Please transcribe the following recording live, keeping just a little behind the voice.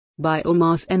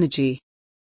Biomass energy.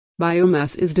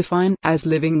 Biomass is defined as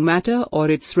living matter or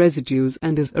its residues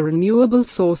and is a renewable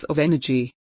source of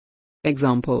energy.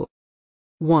 Example: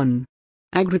 1.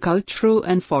 Agricultural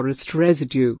and forest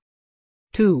residue.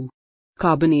 2.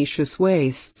 Carbonaceous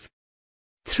wastes.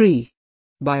 3.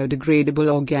 Biodegradable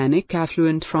organic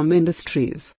effluent from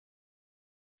industries.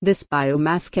 This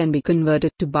biomass can be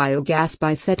converted to biogas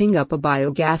by setting up a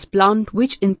biogas plant,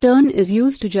 which in turn is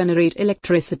used to generate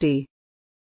electricity.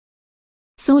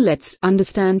 So let's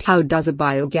understand how does a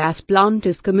biogas plant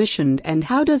is commissioned and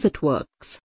how does it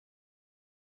works.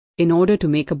 In order to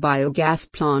make a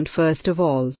biogas plant, first of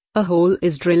all, a hole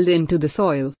is drilled into the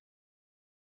soil.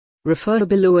 Refer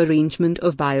below arrangement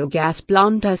of biogas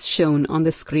plant as shown on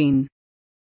the screen.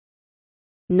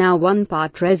 Now 1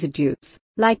 part residues,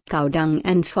 like cow dung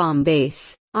and farm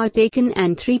waste, are taken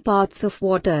and 3 parts of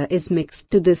water is mixed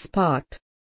to this part.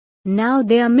 Now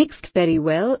they are mixed very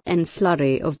well and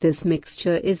slurry of this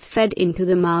mixture is fed into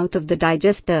the mouth of the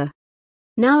digester.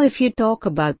 Now if you talk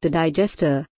about the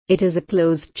digester, it is a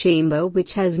closed chamber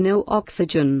which has no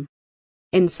oxygen.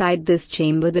 Inside this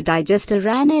chamber the digester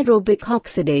anaerobic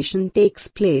oxidation takes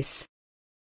place.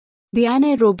 The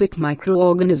anaerobic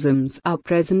microorganisms are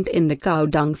present in the cow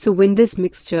dung, so when this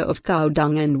mixture of cow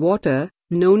dung and water,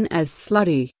 known as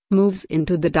slurry, moves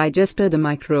into the digester, the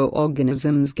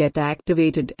microorganisms get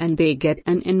activated and they get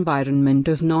an environment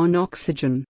of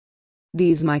non-oxygen.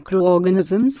 These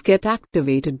microorganisms get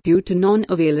activated due to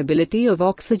non-availability of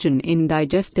oxygen in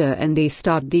digester and they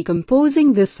start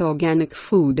decomposing this organic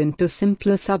food into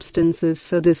simpler substances.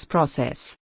 So this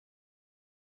process.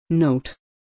 Note: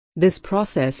 this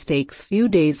process takes few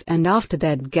days and after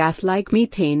that gas like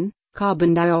methane,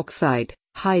 carbon dioxide,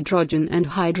 hydrogen and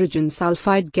hydrogen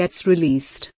sulfide gets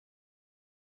released.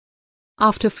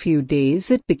 After few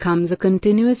days it becomes a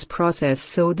continuous process,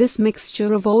 so this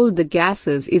mixture of all the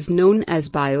gases is known as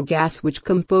biogas, which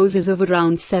composes of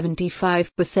around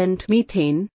 75%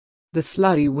 methane. The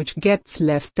slurry which gets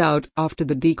left out after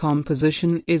the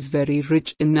decomposition is very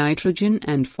rich in nitrogen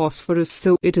and phosphorus,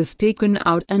 so it is taken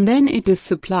out and then it is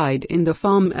supplied in the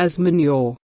farm as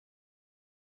manure.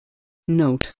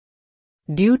 Note: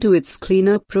 due to its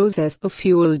cleaner process of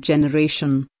fuel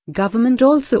generation, government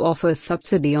also offers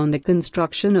subsidy on the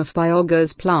construction of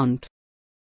biogas plant.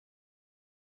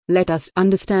 Let us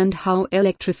understand how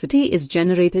electricity is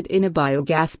generated in a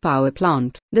biogas power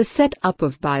plant. The setup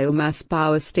of biomass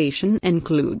power station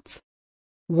includes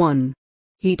 1.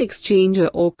 Heat exchanger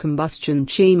or combustion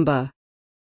chamber.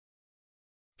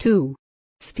 2.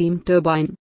 Steam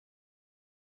turbine.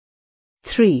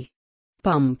 3.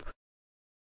 Pump.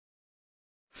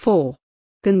 4.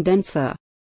 Condenser.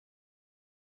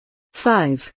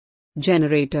 5.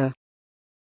 Generator.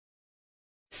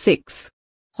 6.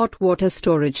 Hot water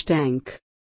storage tank.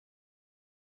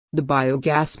 The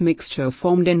biogas mixture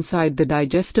formed inside the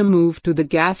digester moved to the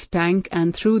gas tank,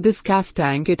 and through this gas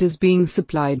tank it is being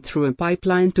supplied through a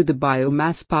pipeline to the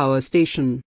biomass power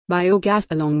station. Biogas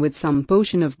along with some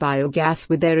portion of biogas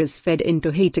with air is fed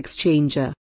into heat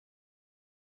exchanger.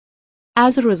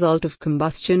 As a result of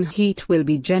combustion, heat will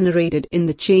be generated in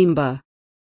the chamber.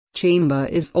 Chamber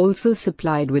is also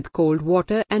supplied with cold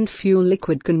water and fuel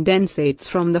liquid condensates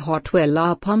from the hot well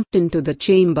are pumped into the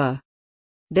chamber.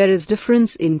 There is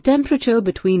difference in temperature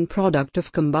between product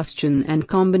of combustion and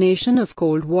combination of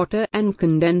cold water and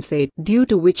condensate, due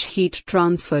to which heat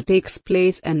transfer takes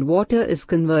place and water is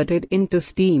converted into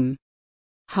steam.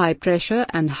 High pressure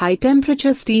and high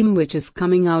temperature steam which is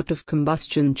coming out of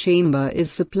combustion chamber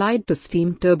is supplied to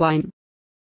steam turbine.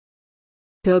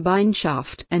 Turbine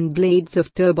shaft and blades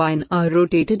of turbine are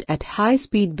rotated at high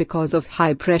speed because of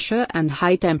high pressure and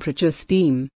high temperature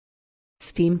steam.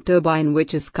 Steam turbine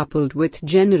which is coupled with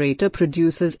generator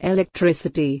produces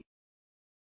electricity.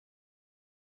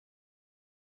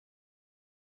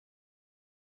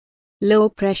 Low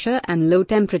pressure and low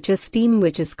temperature steam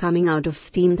which is coming out of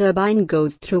steam turbine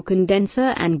goes through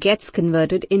condenser and gets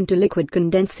converted into liquid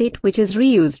condensate, which is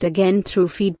reused again through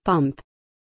feed pump.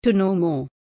 To know more,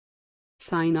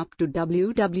 sign up to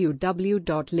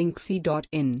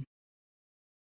www.lynxe.in.